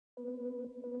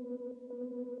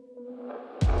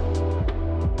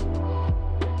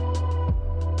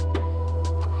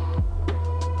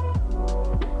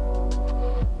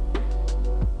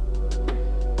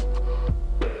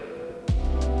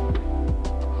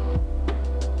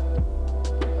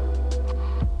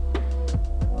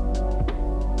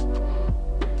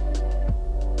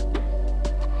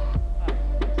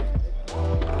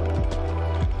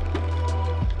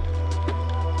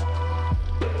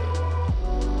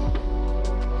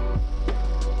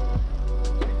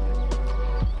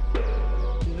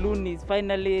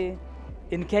finally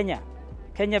in Kenya.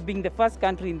 Kenya being the first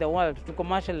country in the world to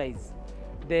commercialize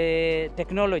the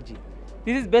technology.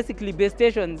 This is basically base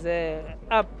stations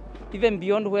up even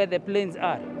beyond where the planes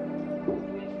are.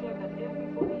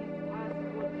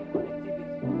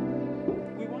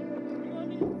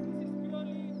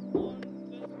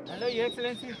 Hello, Your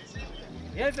Excellency.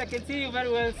 Yes, I can see you very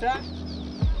well, sir.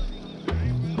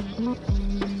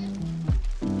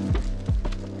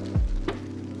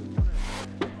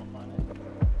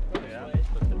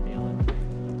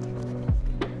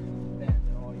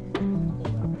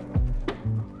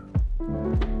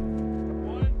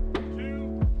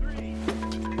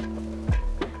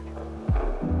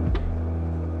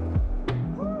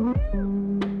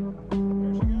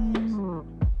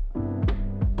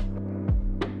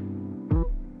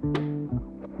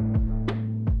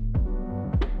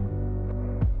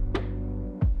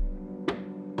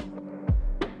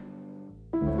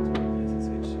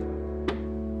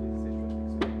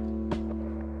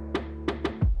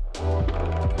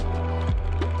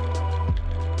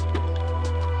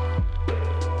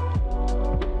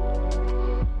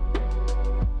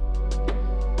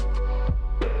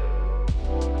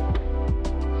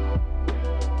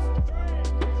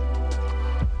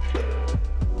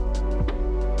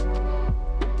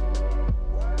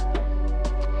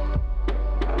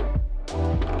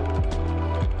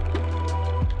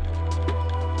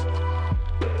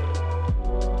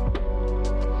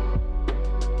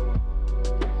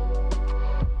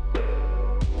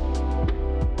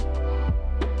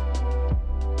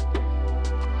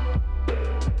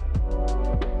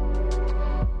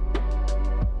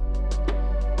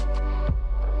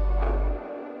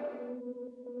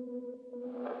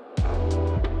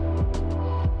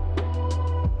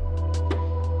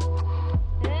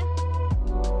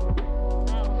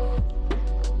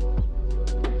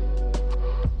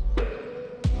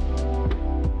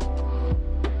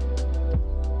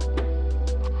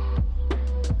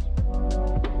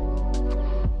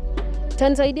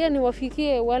 Tanisaidia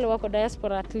niwafikie wale wako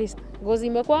diaspora at least. Gozi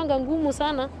imekuanga ngumu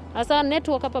sana, hasa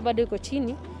network hapa bado iko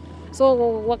chini. So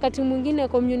wakati mwingine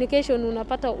communication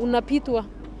unapata unapitwa.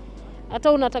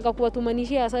 Hata unataka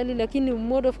kuwatumanishia asali lakini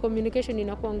mode of communication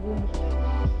inakuwa ngumu.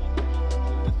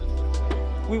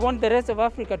 We want the rest of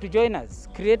Africa to join us,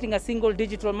 creating a single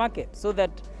digital market so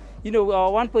that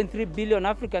our 1.3 billion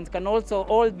Africans can also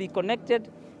all be connected.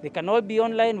 They can all be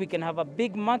online. We can have a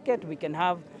big market. We can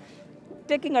have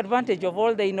taking advantage of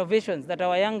all the innovations that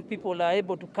our young people are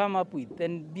able to come up with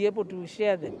and be able to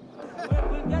share them.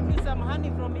 We'll get you some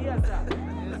honey from here, sir.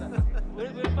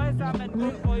 We'll buy some and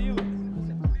bring for you.